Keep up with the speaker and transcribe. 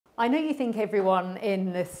I know you think everyone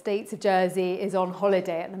in the states of Jersey is on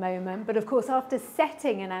holiday at the moment, but of course after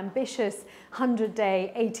setting an ambitious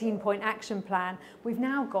 100-day, 18-point action plan, we've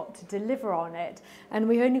now got to deliver on it, and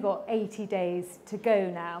we've only got 80 days to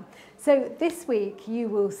go now. So this week you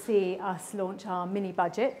will see us launch our mini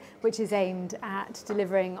budget, which is aimed at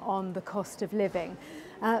delivering on the cost of living.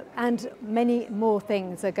 And many more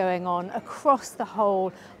things are going on across the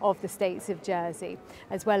whole of the states of Jersey,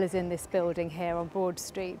 as well as in this building here on Broad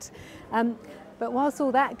Street. But whilst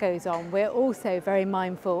all that goes on, we're also very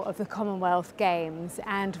mindful of the Commonwealth Games,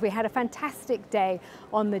 and we had a fantastic day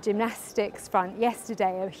on the gymnastics front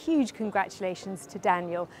yesterday. A huge congratulations to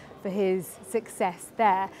Daniel for his success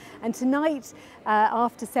there. And tonight,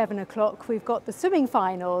 after 7 o'clock, we've got the swimming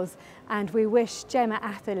finals, and we wish Gemma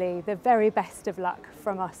Atherley the very best of luck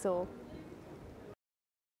from us all.